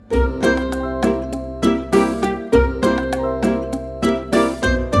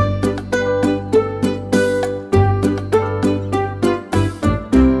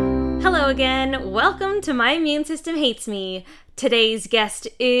to My Immune System Hates Me. Today's guest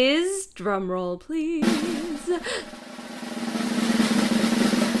is, drumroll please,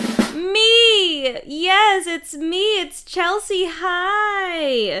 me! Yes, it's me, it's Chelsea,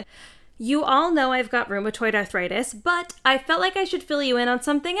 hi! You all know I've got rheumatoid arthritis, but I felt like I should fill you in on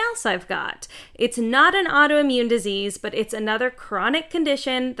something else I've got. It's not an autoimmune disease, but it's another chronic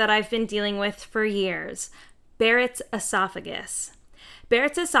condition that I've been dealing with for years. Barrett's esophagus.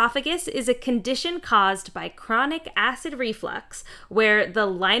 Barrett's esophagus is a condition caused by chronic acid reflux, where the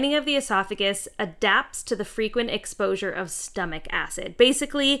lining of the esophagus adapts to the frequent exposure of stomach acid.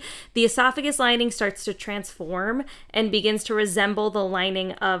 Basically, the esophagus lining starts to transform and begins to resemble the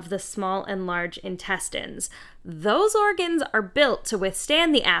lining of the small and large intestines. Those organs are built to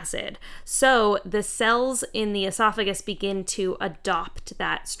withstand the acid, so the cells in the esophagus begin to adopt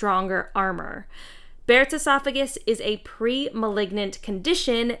that stronger armor. Barrett's esophagus is a pre-malignant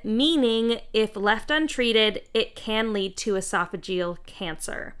condition, meaning if left untreated, it can lead to esophageal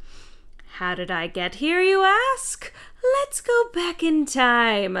cancer. How did I get here, you ask? Let's go back in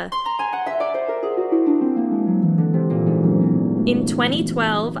time. In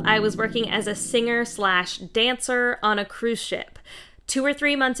 2012, I was working as a singer/dancer on a cruise ship. 2 or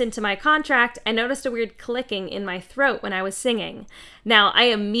 3 months into my contract, I noticed a weird clicking in my throat when I was singing. Now, I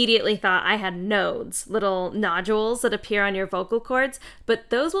immediately thought I had nodes, little nodules that appear on your vocal cords, but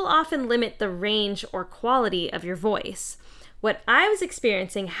those will often limit the range or quality of your voice. What I was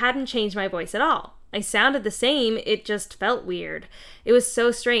experiencing hadn't changed my voice at all. I sounded the same, it just felt weird. It was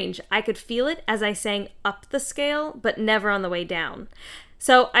so strange. I could feel it as I sang up the scale, but never on the way down.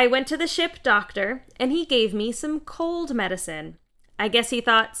 So I went to the ship doctor, and he gave me some cold medicine. I guess he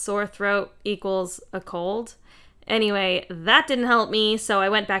thought sore throat equals a cold. Anyway, that didn't help me, so I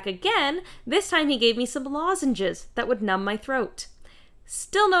went back again. This time he gave me some lozenges that would numb my throat.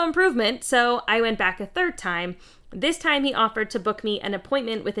 Still no improvement, so I went back a third time. This time he offered to book me an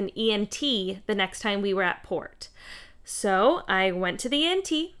appointment with an ENT the next time we were at port. So I went to the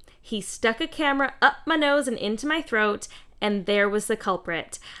ENT. He stuck a camera up my nose and into my throat, and there was the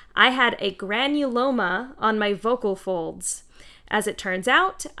culprit. I had a granuloma on my vocal folds. As it turns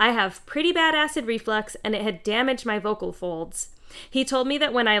out, I have pretty bad acid reflux and it had damaged my vocal folds. He told me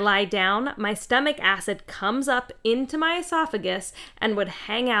that when I lie down, my stomach acid comes up into my esophagus and would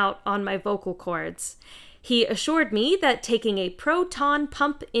hang out on my vocal cords. He assured me that taking a proton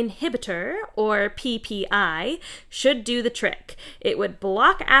pump inhibitor, or PPI, should do the trick. It would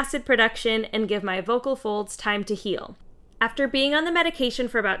block acid production and give my vocal folds time to heal. After being on the medication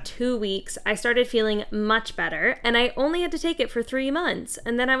for about 2 weeks, I started feeling much better, and I only had to take it for 3 months,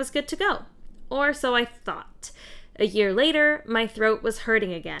 and then I was good to go. Or so I thought. A year later, my throat was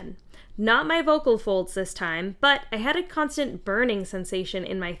hurting again. Not my vocal folds this time, but I had a constant burning sensation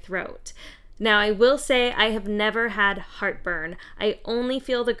in my throat. Now, I will say I have never had heartburn. I only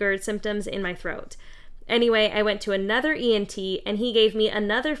feel the GERD symptoms in my throat. Anyway, I went to another ENT, and he gave me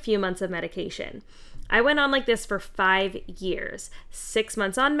another few months of medication. I went on like this for 5 years. 6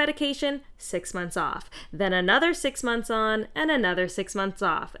 months on medication, 6 months off. Then another 6 months on, and another 6 months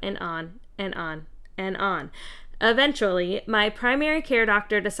off, and on, and on, and on. Eventually, my primary care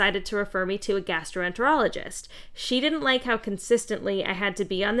doctor decided to refer me to a gastroenterologist. She didn't like how consistently I had to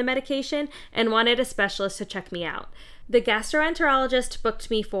be on the medication and wanted a specialist to check me out. The gastroenterologist booked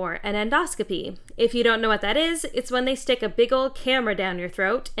me for an endoscopy. If you don't know what that is, it's when they stick a big old camera down your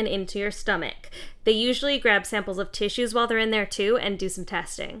throat and into your stomach. They usually grab samples of tissues while they're in there too and do some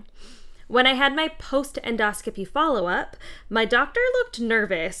testing. When I had my post-endoscopy follow-up, my doctor looked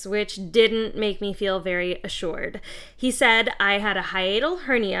nervous, which didn't make me feel very assured. He said I had a hiatal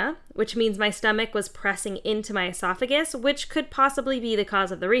hernia, which means my stomach was pressing into my esophagus, which could possibly be the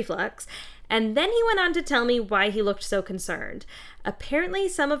cause of the reflux. And then he went on to tell me why he looked so concerned. Apparently,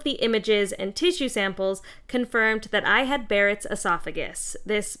 some of the images and tissue samples confirmed that I had Barrett's esophagus,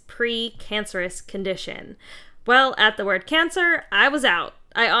 this pre-cancerous condition. Well, at the word cancer, I was out.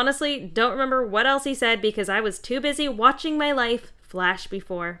 I honestly don't remember what else he said because I was too busy watching my life flash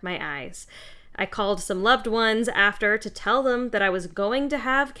before my eyes. I called some loved ones after to tell them that I was going to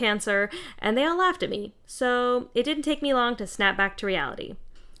have cancer, and they all laughed at me, so it didn't take me long to snap back to reality.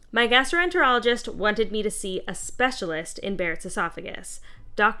 My gastroenterologist wanted me to see a specialist in Barrett's esophagus,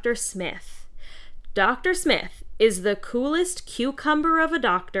 Dr. Smith. Dr. Smith is the coolest cucumber of a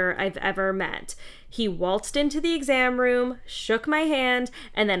doctor I've ever met. He waltzed into the exam room, shook my hand,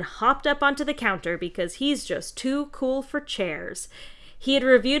 and then hopped up onto the counter because he's just too cool for chairs. He had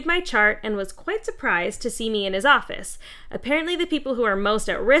reviewed my chart and was quite surprised to see me in his office. Apparently, the people who are most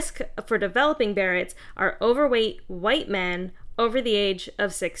at risk for developing Barrett's are overweight white men over the age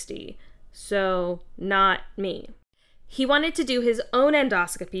of 60. So, not me. He wanted to do his own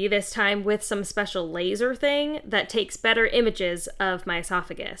endoscopy, this time with some special laser thing that takes better images of my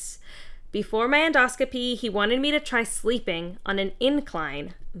esophagus. Before my endoscopy, he wanted me to try sleeping on an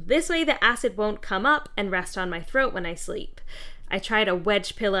incline. This way the acid won't come up and rest on my throat when I sleep. I tried a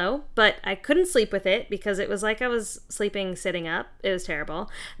wedge pillow, but I couldn't sleep with it because it was like I was sleeping sitting up. It was terrible.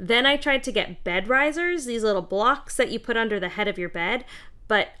 Then I tried to get bed risers, these little blocks that you put under the head of your bed,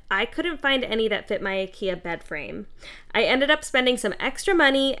 but I couldn't find any that fit my IKEA bed frame. I ended up spending some extra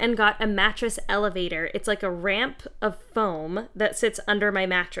money and got a mattress elevator. It's like a ramp of foam that sits under my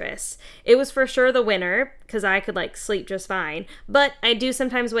mattress. It was for sure the winner, because I could sleep just fine, but I do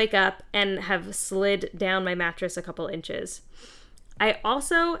sometimes wake up and have slid down my mattress a couple inches. I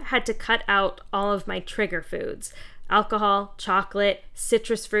also had to cut out all of my trigger foods: alcohol, chocolate,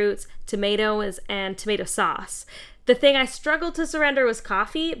 citrus fruits, tomatoes, and tomato sauce. The thing I struggled to surrender was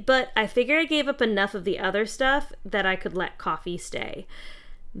coffee, but I figured I gave up enough of the other stuff that I could let coffee stay.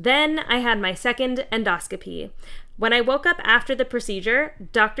 Then I had my second endoscopy. When I woke up after the procedure,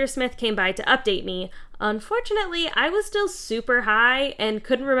 Dr. Smith came by to update me. Unfortunately, I was still super high and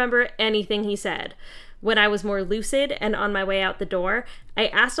couldn't remember anything he said. When I was more lucid and on my way out the door, I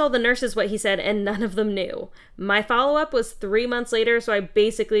asked all the nurses what he said and none of them knew. My follow-up was 3 months later, so I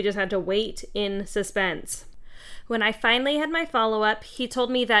basically just had to wait in suspense. When I finally had my follow-up, he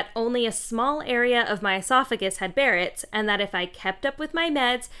told me that only a small area of my esophagus had Barrett's, and that if I kept up with my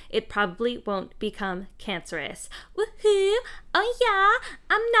meds, it probably won't become cancerous. Woohoo! Oh yeah,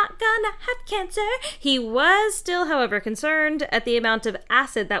 I'm not gonna have cancer. He was still, however, concerned at the amount of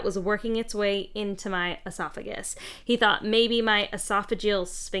acid that was working its way into my esophagus. He thought maybe my esophageal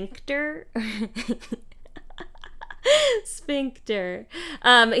sphincter... Sphincter.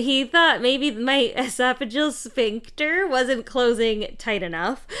 He thought maybe my esophageal sphincter wasn't closing tight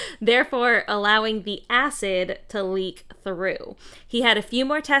enough, therefore allowing the acid to leak through. He had a few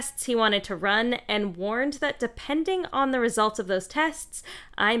more tests he wanted to run and warned that depending on the results of those tests,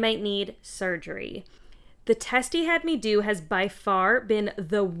 I might need surgery. The test he had me do has by far been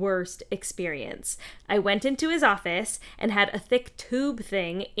the worst experience. I went into his office and had a thick tube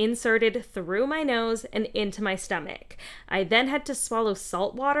thing inserted through my nose and into my stomach. I then had to swallow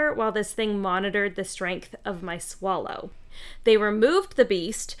salt water while this thing monitored the strength of my swallow. They removed the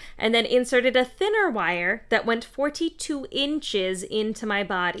beast and then inserted a thinner wire that went 42 inches into my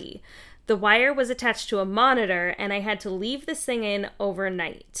body. The wire was attached to a monitor, and I had to leave this thing in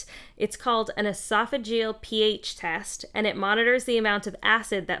overnight. It's called an esophageal pH test, and it monitors the amount of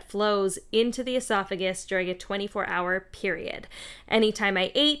acid that flows into the esophagus during a 24-hour period. Anytime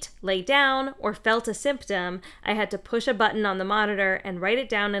I ate, lay down, or felt a symptom, I had to push a button on the monitor and write it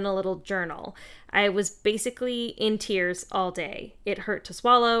down in a little journal. I was basically in tears all day. It hurt to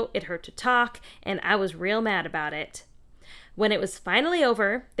swallow, it hurt to talk, and I was real mad about it. When it was finally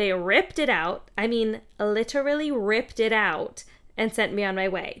over, they ripped it out, literally ripped it out, and sent me on my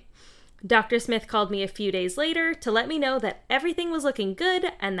way. Dr. Smith called me a few days later to let me know that everything was looking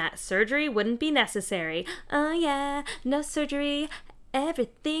good and that surgery wouldn't be necessary. Oh yeah, no surgery.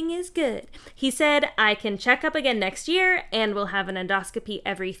 Everything is good. He said I can check up again next year and will have an endoscopy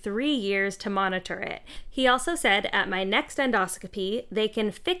every 3 years to monitor it. He also said at my next endoscopy, they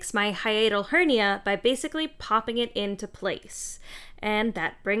can fix my hiatal hernia by basically popping it into place. And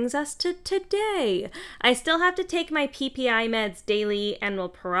that brings us to today. I still have to take my PPI meds daily and will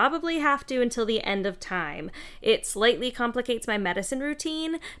probably have to until the end of time. It slightly complicates my medicine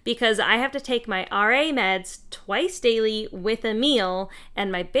routine because I have to take my RA meds twice daily with a meal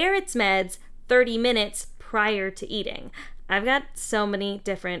and my Barrett's meds 30 minutes prior to eating. I've got so many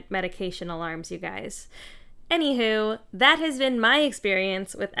different medication alarms, you guys. Anywho, that has been my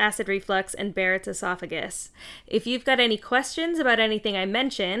experience with acid reflux and Barrett's esophagus. If you've got any questions about anything I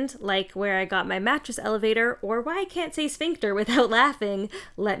mentioned, like where I got my mattress elevator or why I can't say sphincter without laughing,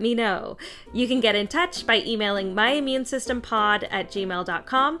 let me know. You can get in touch by emailing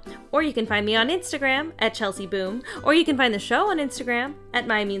myimmunesystempod@gmail.com, or you can find me on Instagram @ChelseaBoom, or you can find the show on Instagram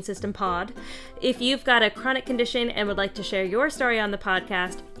 @myimmunesystempod. If you've got a chronic condition and would like to share your story on the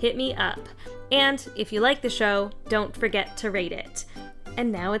podcast, hit me up. And if you like the show, don't forget to rate it.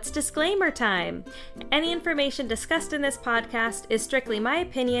 And now it's disclaimer time. Any information discussed in this podcast is strictly my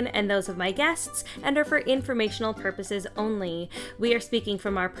opinion and those of my guests and are for informational purposes only. We are speaking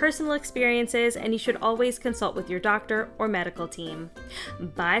from our personal experiences, and you should always consult with your doctor or medical team.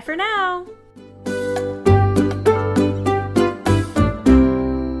 Bye for now!